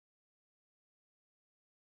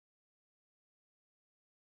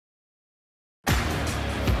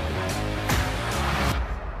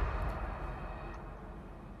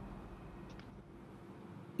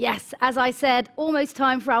Yes, as I said, almost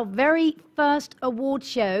time for our very first award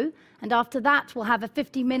show. And after that, we'll have a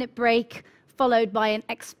 50-minute break, followed by an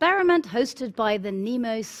experiment hosted by the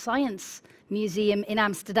Nemo Science Museum in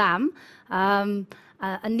Amsterdam.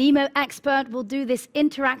 A Nemo expert will do this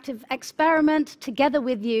interactive experiment together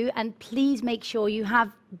with you, and please make sure you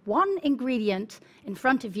have one ingredient in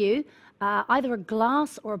front of you, either a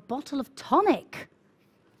glass or a bottle of tonic.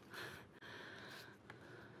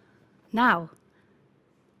 Now,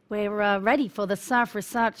 we're ready for the Surf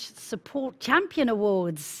Research Support Champion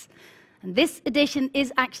Awards. And this edition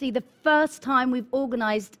is actually the first time we've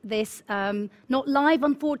organized this, not live,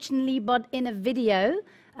 unfortunately, but in a video,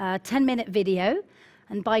 10-minute video.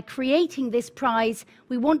 And by creating this prize,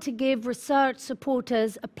 we want to give research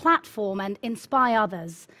supporters a platform and inspire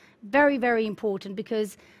others. Very, very important,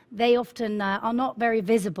 because they often are not very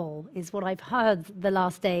visible, is what I've heard the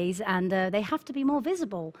last days, and they have to be more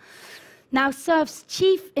visible. Now, SURF's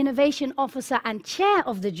Chief Innovation Officer and Chair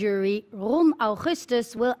of the jury, Ron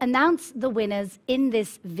Augustus, will announce the winners in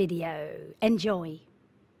this video. Enjoy.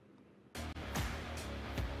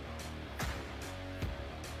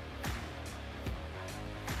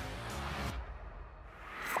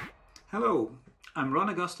 Hello, I'm Ron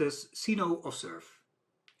Augustus, CNO of SURF.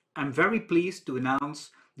 I'm very pleased to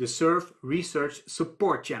announce the SURF Research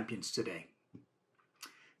Support Champions today.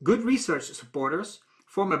 Good research supporters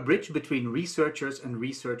form a bridge between researchers and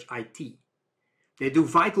research IT. They do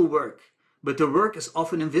vital work, but their work is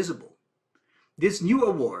often invisible. This new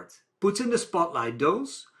award puts in the spotlight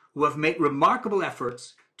those who have made remarkable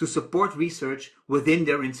efforts to support research within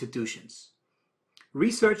their institutions.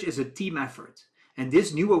 Research is a team effort, and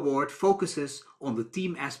this new award focuses on the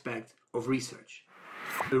team aspect of research.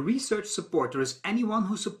 A research supporter is anyone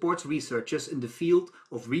who supports researchers in the field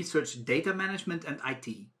of research data management and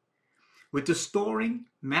IT, with the storing,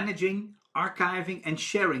 managing, archiving and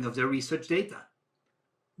sharing of their research data,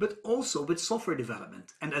 but also with software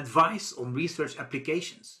development and advice on research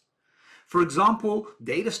applications. For example,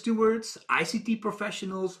 data stewards, ICT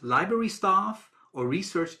professionals, library staff, or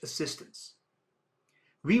research assistants.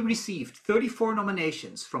 We received 34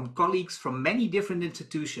 nominations from colleagues from many different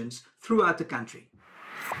institutions throughout the country.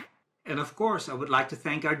 And of course, I would like to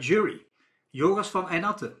thank our jury, Joris van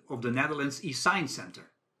Eijnatte of the Netherlands eScience Center,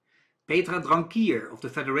 Petra Drankier of the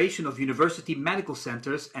Federation of University Medical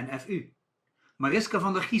Centers NFU, Mariska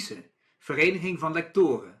van der Giessen, Vereniging van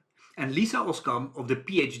Lectoren, and Lisa Oskam of the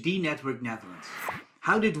PhD Network Netherlands.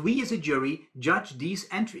 How did we as a jury judge these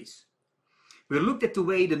entries? We looked at the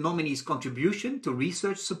way the nominees' contribution to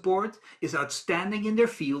research support is outstanding in their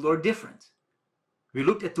field or different. We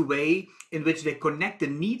looked at the way in which they connect the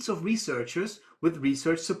needs of researchers with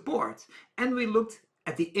research support, and we looked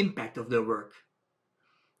at the impact of their work.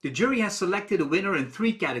 The jury has selected a winner in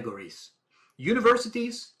 3 categories: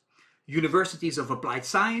 universities, universities of applied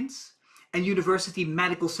science, and university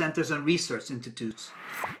medical centers and research institutes.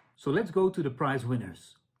 So let's go to the prize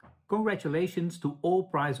winners. Congratulations to all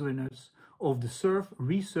prize winners of the SURF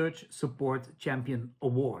Research Support Champion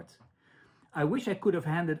Award. I wish I could have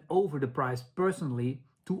handed over the prize personally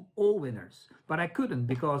to all winners, but I couldn't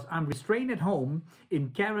because I'm restrained at home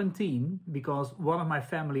in quarantine because one of my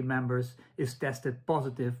family members is tested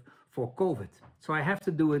positive for COVID. So I have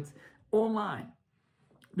to do it online.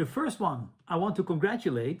 The first one I want to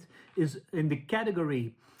congratulate is in the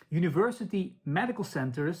category University Medical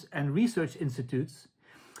Centers and Research Institutes.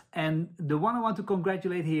 And the one I want to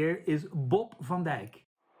congratulate here is Bob van Dijk.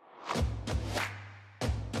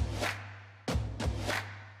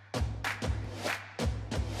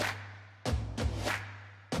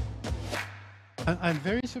 I'm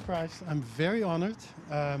very surprised. I'm very honored.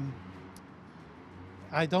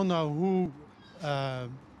 I don't know who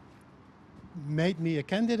made me a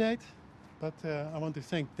candidate, but I want to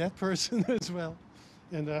thank that person as well.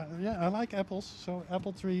 And yeah, I like apples, so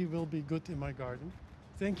apple tree will be good in my garden.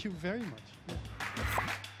 Thank you very much. Yeah.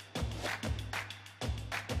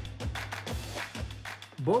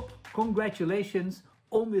 Bob, congratulations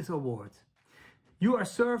on this award. You are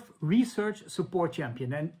SURF Research Support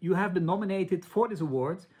Champion and you have been nominated for this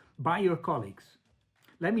award by your colleagues.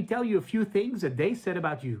 Let me tell you a few things that they said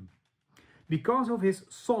about you. Because of his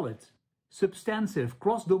solid, substantive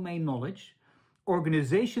cross-domain knowledge,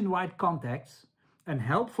 organization-wide contacts and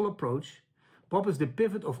helpful approach, Bob is the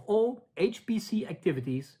pivot of all HPC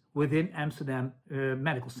activities within Amsterdam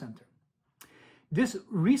Medical Center. This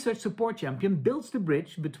Research Support Champion builds the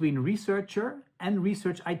bridge between researcher and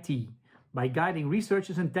research IT by guiding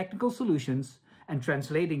researchers in technical solutions and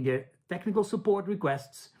translating their technical support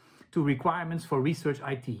requests to requirements for research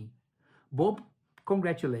IT. Bob,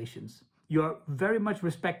 congratulations. You are very much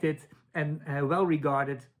respected and well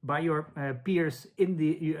regarded by your peers in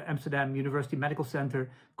the Amsterdam University Medical Center.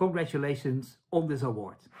 Congratulations on this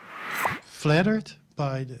award. Flattered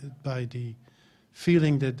by the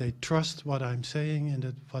feeling that they trust what I'm saying and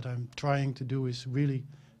that what I'm trying to do is really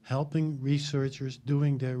helping researchers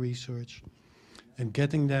doing their research and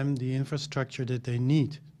getting them the infrastructure that they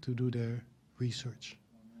need to do their research.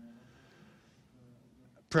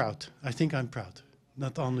 Proud. I think I'm proud.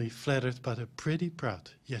 Not only flattered, but pretty proud.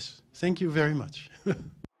 Yes. Thank you very much.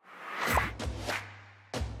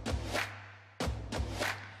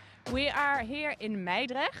 We are here in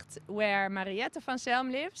Meidrecht, where Mariette van Selm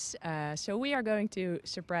lives. So we are going to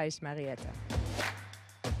surprise Mariette.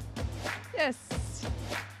 Yes.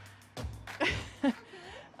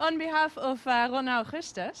 On behalf of Ron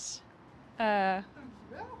Augustus,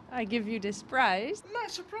 I give you this prize.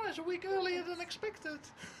 Nice surprise, a week earlier than expected.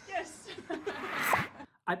 Yes.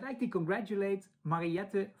 I'd like to congratulate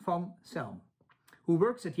Mariette van Selm, who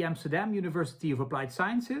works at the Amsterdam University of Applied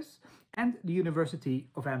Sciences and the University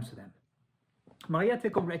of Amsterdam.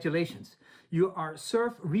 Mariette, congratulations. You are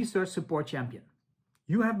SURF Research Support Champion.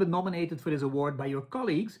 You have been nominated for this award by your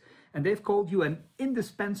colleagues, and they've called you an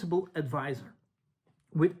indispensable advisor.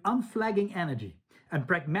 With unflagging energy and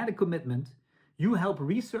pragmatic commitment, you help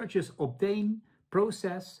researchers obtain,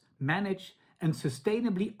 process, manage, and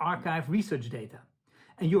sustainably archive research data.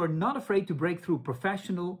 And you are not afraid to break through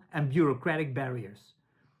professional and bureaucratic barriers.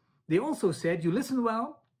 They also said you listen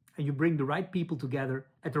well and you bring the right people together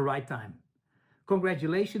at the right time.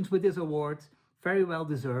 Congratulations with this award, very well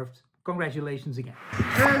deserved. Congratulations again.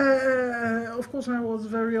 Of course, I was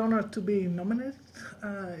very honored to be nominated.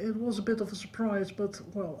 It was a bit of a surprise, but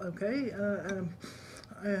well, okay.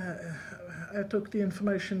 I took the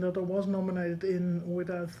information that I was nominated in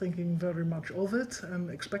without thinking very much of it and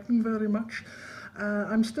expecting very much.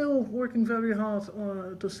 I'm still working very hard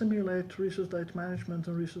to simulate research data management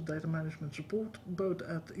and research data management support, both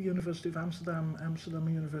at the University of Amsterdam, Amsterdam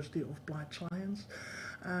University of Applied Science.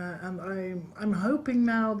 And I'm hoping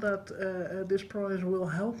now that this prize will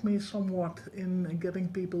help me somewhat in getting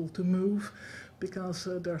people to move, because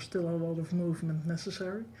there's still a lot of movement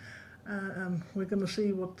necessary. And we're going to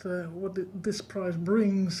see what this prize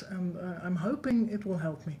brings, and I'm hoping it will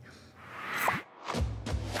help me.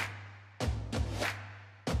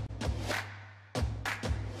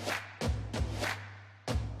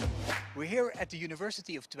 We're here at the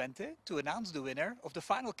University of Twente to announce the winner of the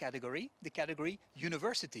final category, the category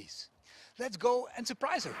Universities. Let's go and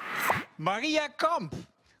surprise her. Maria Kamp,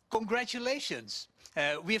 congratulations.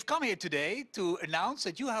 We have come here today to announce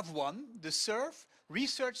that you have won the SURF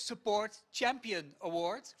Research Support Champion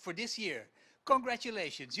Award for this year.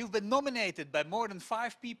 Congratulations. You've been nominated by more than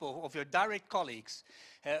 5 people of your direct colleagues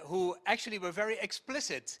who actually were very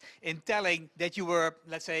explicit in telling that you were,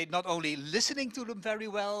 let's say, not only listening to them very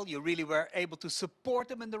well, you really were able to support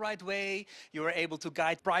them in the right way, you were able to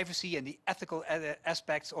guide privacy and the ethical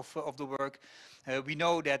aspects of the work. We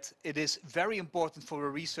know that it is very important for a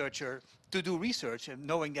researcher to do research, and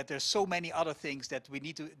knowing that there's so many other things that we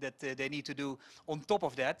need to they need to do on top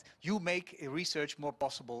of that, you make research more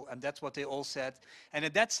possible, and that's what they all said. And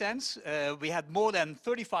in that sense, we had more than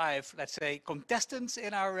 35, let's say, contestants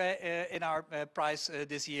in our prize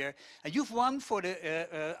this year, and you've won for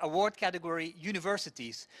the award category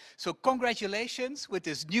Universities. So congratulations with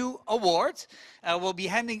this new award. We'll be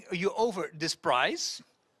handing you over this prize.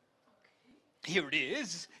 Here it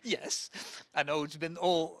is, yes. I know it's been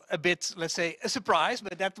all a bit, let's say, a surprise,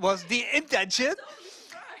 but that was the intention.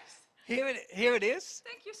 Here it is.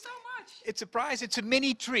 Thank you so much. It's a prize, it's a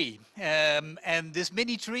mini tree. And this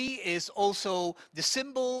mini tree is also the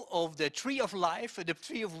symbol of the tree of life, the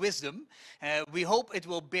tree of wisdom. We hope it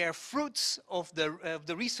will bear fruits of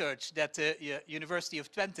the research that the University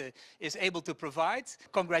of Twente is able to provide.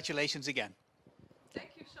 Congratulations again.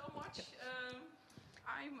 Thank you so much.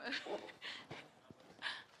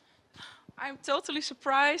 I'm totally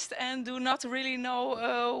surprised and do not really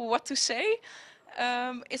know what to say.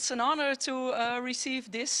 It's an honor to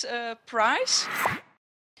receive this prize.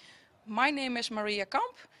 My name is Maria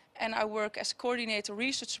Kamp, and I work as coordinator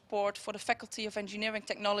research support for the Faculty of Engineering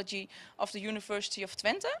Technology of the University of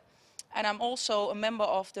Twente. And I'm also a member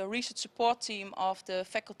of the research support team of the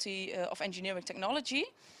Faculty of Engineering Technology.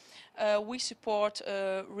 We support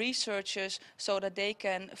researchers so that they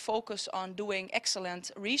can focus on doing excellent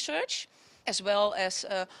research, as well as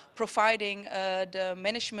providing the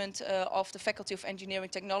management of the Faculty of Engineering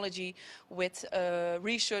Technology with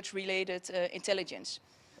research-related intelligence.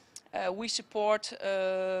 We support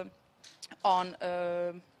on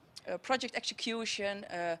project execution,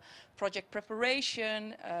 project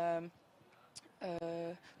preparation,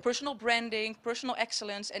 personal branding, personal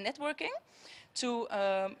excellence and networking to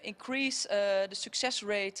increase the success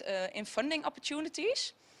rate in funding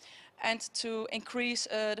opportunities and to increase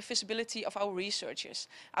the visibility of our researchers.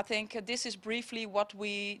 I think this is briefly what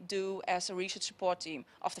we do as a research support team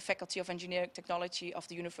of the Faculty of Engineering Technology of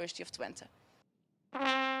the University of Twente.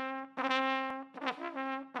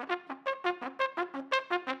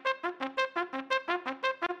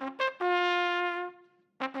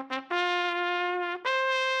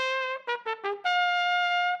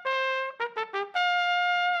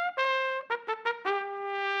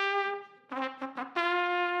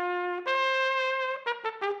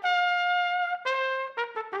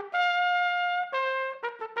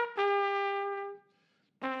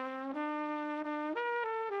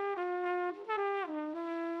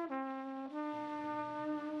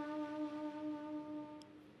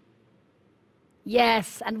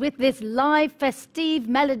 Yes, and with this live festive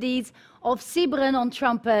melodies of Sybren on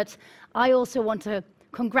trumpet, I also want to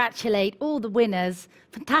congratulate all the winners.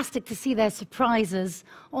 Fantastic to see their surprises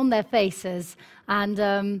on their faces,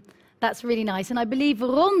 and that's really nice. And I believe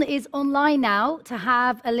Ron is online now to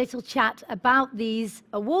have a little chat about these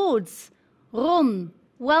awards. Ron,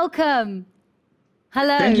 welcome.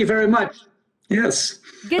 Hello. Thank you very much. Yes,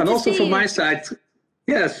 Good and to also see from you. my side,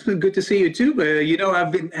 yes, good to see you too. You know,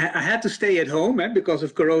 I had to stay at home because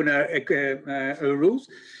of Corona rules,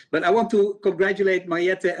 but I want to congratulate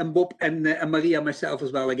Mariette and Bob and Maria myself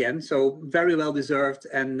as well again. So very well deserved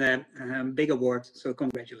and big award. So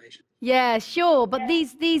congratulations. Yeah, sure. But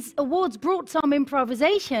these awards brought some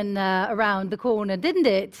improvisation around the corner, didn't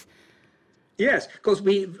it? Yes, because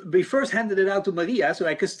we first handed it out to Maria, so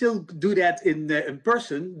I could still do that in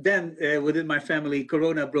person. Then within my family,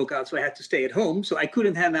 Corona broke out, so I had to stay at home. So I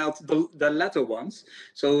couldn't hand out the latter ones.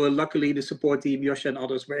 So luckily, the support team, Josje and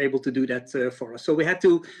others, were able to do that for us. So we had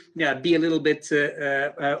to, be a little bit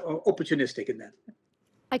opportunistic in that.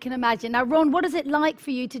 I can imagine. Now, Ron, what is it like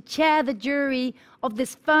for you to chair the jury of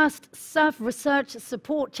this first Surf Research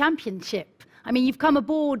Support Championship? I mean, you've come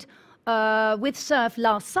aboard with Surf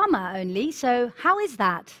last summer only, so how is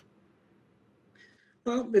that?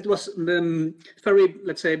 Well, it was very,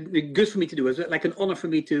 let's say, good for me to do. It was like an honor for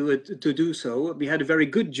me to do so. We had a very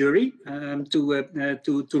good jury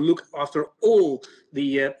to look after all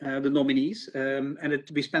the nominees, and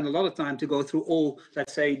we spent a lot of time to go through all,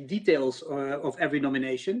 let's say, details of every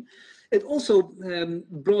nomination. It also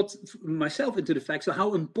brought myself into the fact of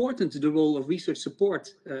how important the role of research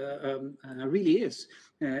support really is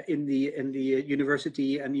in the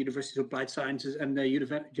university and University of Applied Sciences and the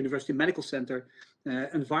University Medical Center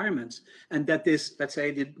environments, and that this, let's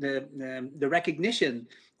say, the recognition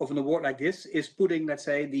of an award like this is putting, let's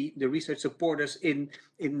say, the research supporters in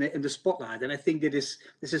the spotlight, and I think that this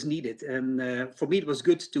is needed. And for me, it was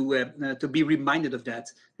good to be reminded of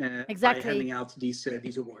that Exactly. by handing out these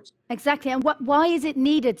awards. Exactly. And why is it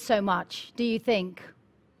needed so much, do you think?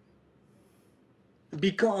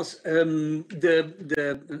 Because in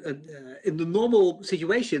the normal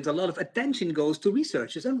situations, a lot of attention goes to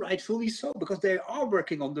researchers, and rightfully so, because they are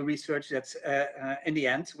working on the research that's in the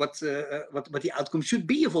end what the outcome should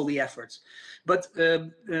be of all the efforts. But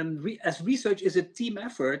as research is a team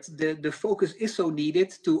effort, the focus is so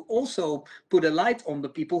needed to also put a light on the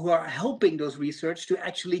people who are helping those research to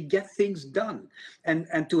actually get things done,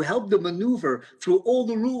 and to help them maneuver through all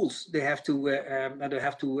the rules they have to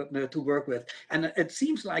work with. And it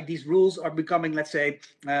seems like these rules are becoming, let's say,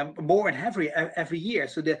 more and heavier every year.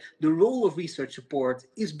 So the role of research support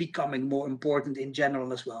is becoming more important in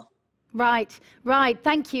general as well. Right, right.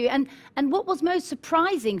 Thank you. And what was most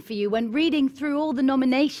surprising for you when reading through all the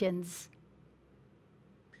nominations?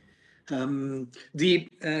 Well,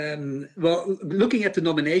 looking at the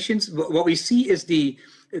nominations, what we see is the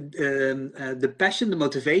passion, the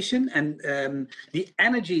motivation, and the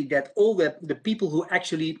energy that all the people who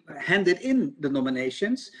actually handed in the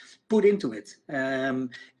nominations put into it.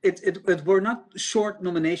 It were not short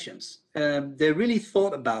nominations. They really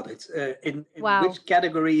thought about it in Wow. which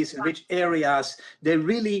categories, in which areas they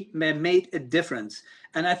really made a difference.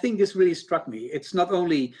 And I think this really struck me. It's not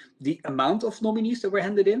only the amount of nominees that were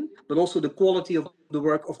handed in, but also the quality of the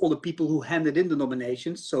work of all the people who handed in the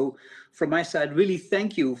nominations. So from my side, really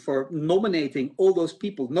thank you for nominating all those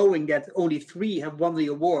people, knowing that only 3 have won the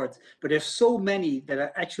award, but there's so many that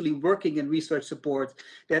are actually working in research support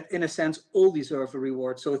that in a sense all deserve a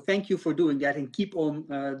reward. So thank you for doing that, and keep on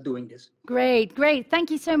doing this. Great, great.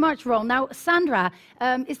 Thank you so much, Ron. Now, Sandra,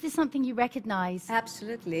 is this something you recognize?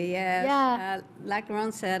 Absolutely, yes. Yeah. Like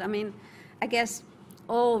Ron said, I mean, I guess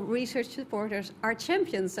all research supporters are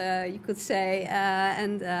champions, you could say.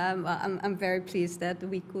 And well, I'm very pleased that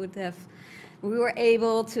we could have we were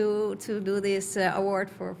able to do this award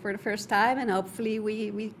for the first time, and hopefully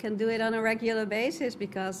we can do it on a regular basis,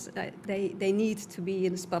 because they need to be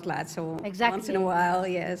in the spotlight. So Exactly. once in a while,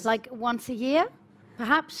 yes. Like once a year,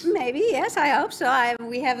 perhaps? Maybe, yes, I hope so.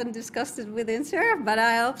 We haven't discussed it with INSURF, but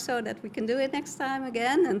I hope so that we can do it next time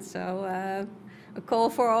again. And so a call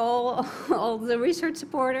for all the research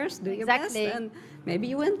supporters, do your best, Exactly. and maybe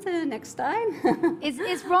you win next time.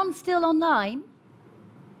 Is Ron still online?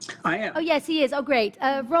 I am. Oh, yes, he is. Oh, great.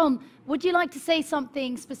 Ron, would you like to say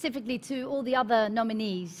something specifically to all the other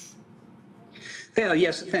nominees? Yeah,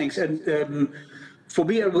 yes, thanks. And for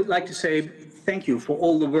me, I would like to say thank you for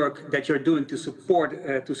all the work that you're doing to support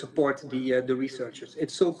the researchers.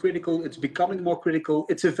 It's so critical. It's becoming more critical.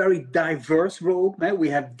 It's a very diverse role. We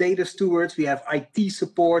have data stewards, we have IT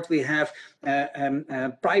support, we have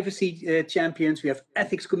privacy champions, we have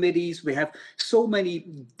ethics committees, we have so many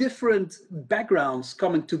different backgrounds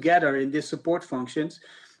coming together in these support functions.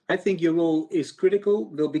 I think your role is critical,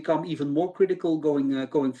 will become even more critical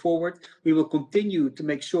going forward. We will continue to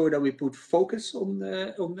make sure that we put focus on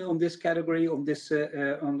this category, on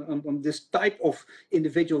this type of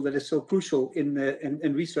individual that is so crucial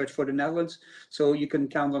in research for the Netherlands. So you can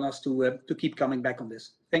count on us to keep coming back on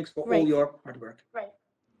this. Thanks for all your hard work. Right.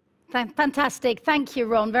 Fantastic. Thank you,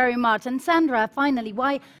 Ron, very much. And Sandra, finally,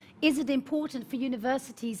 why is it important for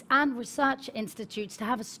universities and research institutes to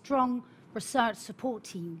have a strong research support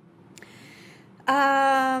team?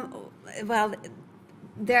 Well,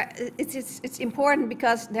 it's important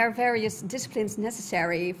because there are various disciplines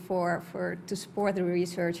necessary to support the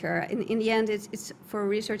researcher. In the end, it's for a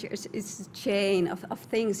researcher, it's a chain of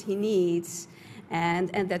things he needs, and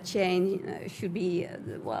that chain should be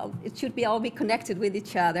it should all be connected with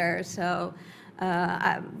each other. So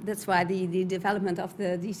that's why the development of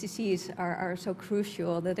the DCCs are so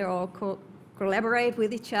crucial, that they all collaborate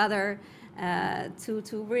with each other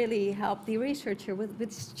to really help the researcher with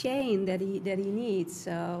this chain that he needs.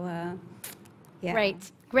 So yeah,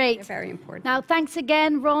 Great. they're very important. Now, thanks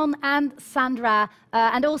again, Ron and Sandra,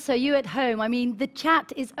 and also you at home. I mean, the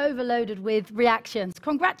chat is overloaded with reactions.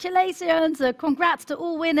 Congratulations, congrats to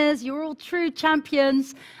all winners. You're all true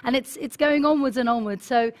champions, and it's going onwards and onwards.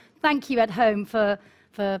 So thank you at home for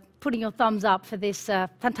putting your thumbs up for this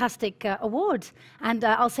fantastic award. And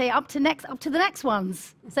I'll say up to the next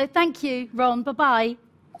ones. So thank you, Ron. Bye-bye.